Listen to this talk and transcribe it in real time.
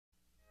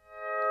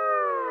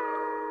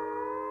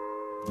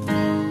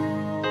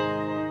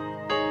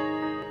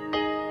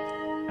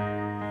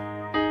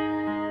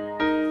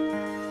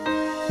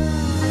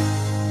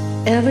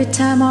Every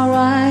time our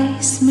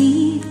eyes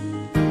meet,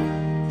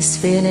 this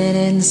feeling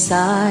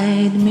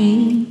inside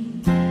me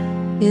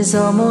is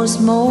almost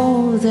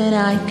more than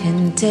I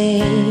can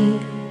take.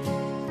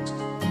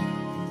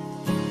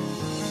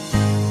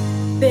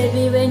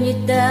 Baby, when you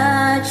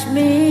touch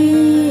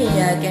me,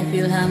 I can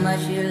feel how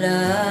much you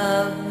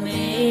love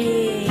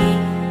me.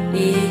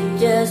 It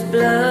just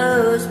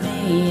blows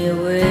me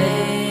away.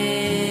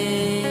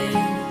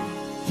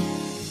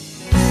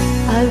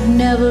 I've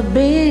never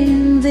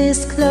been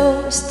this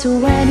close to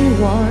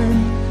anyone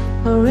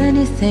or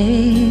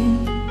anything.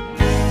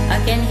 I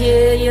can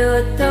hear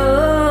your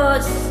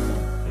thoughts,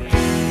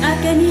 I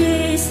can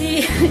hear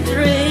your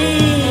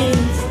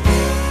dreams.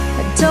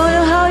 I don't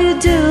know how you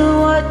do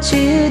what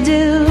you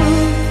do.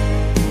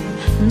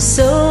 I'm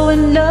so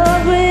in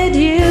love with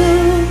you.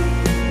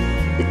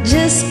 It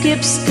just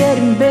keeps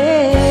getting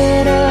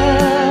better.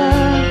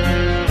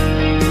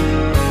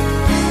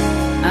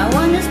 I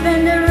wanna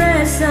spend the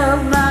rest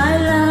of my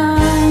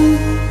life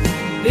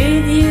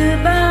with you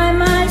by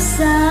my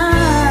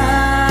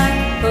side,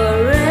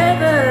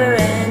 forever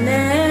and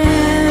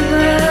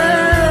ever.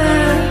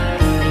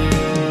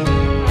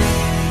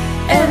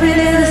 Every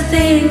little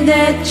thing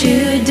that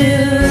you do,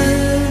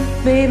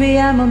 baby,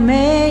 I'm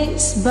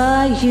amazed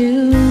by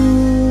you.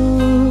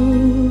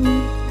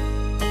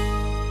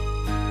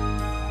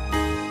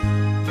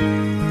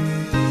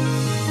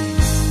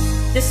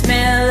 The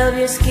smell of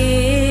your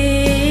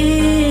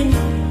skin,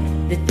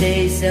 the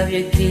taste of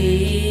your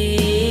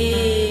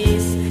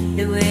kiss,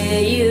 the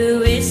way you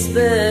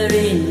whisper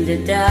in the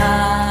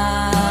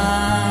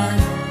dark.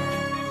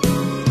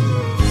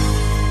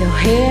 Your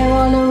hair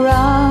all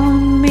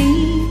around me,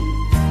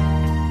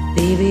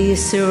 baby, you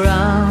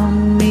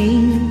surround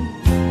me.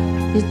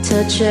 You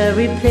touch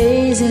every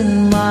place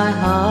in my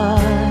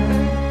heart.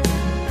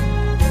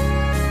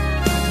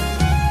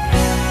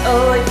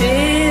 Oh, it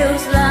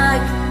feels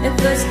like the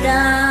first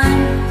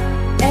time,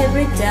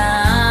 every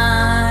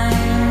time.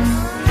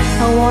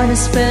 I wanna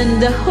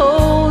spend the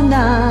whole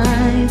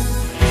night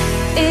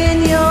in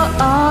your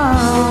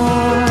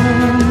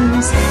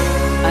arms.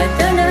 I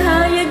don't know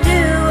how you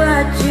do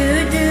what you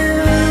do.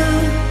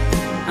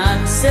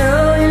 I'm so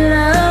in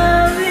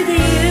love with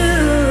you.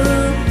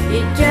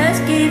 It just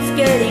keeps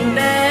getting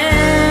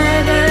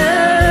better.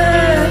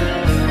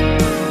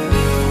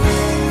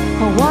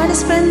 I wanna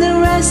spend the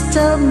rest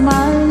of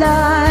my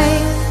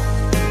life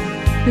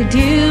with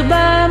you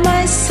by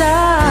my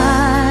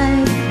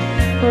side,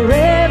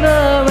 forever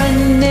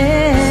and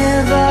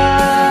ever.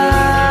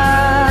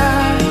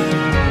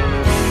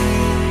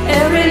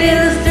 Every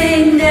little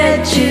thing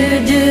that you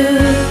do,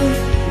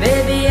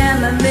 Baby,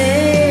 I'm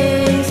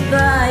amazed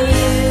by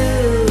you.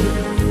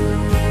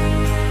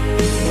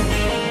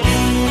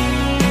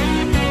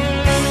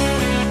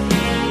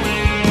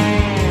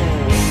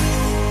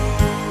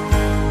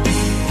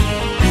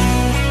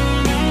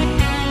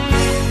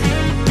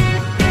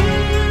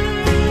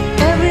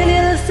 every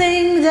little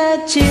thing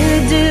that you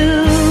do,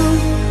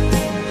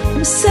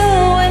 I'm so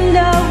in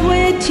love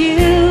with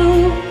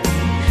you.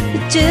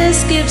 It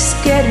just keeps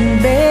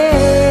getting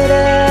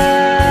better.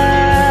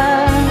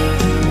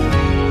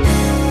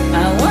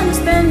 I want to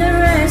spend the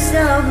rest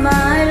of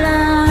my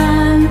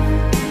life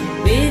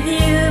with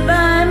you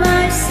by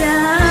my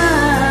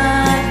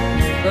side,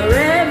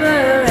 forever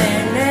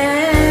and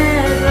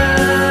ever.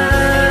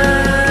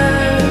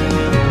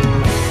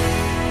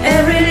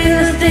 Every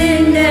little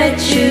thing that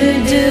you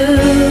do,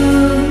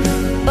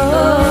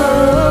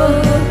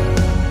 oh,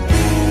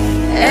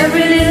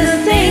 every little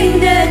thing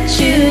that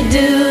you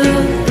do,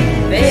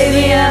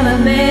 baby, I'm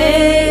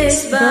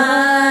amazed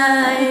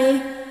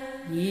by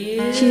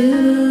You.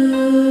 you.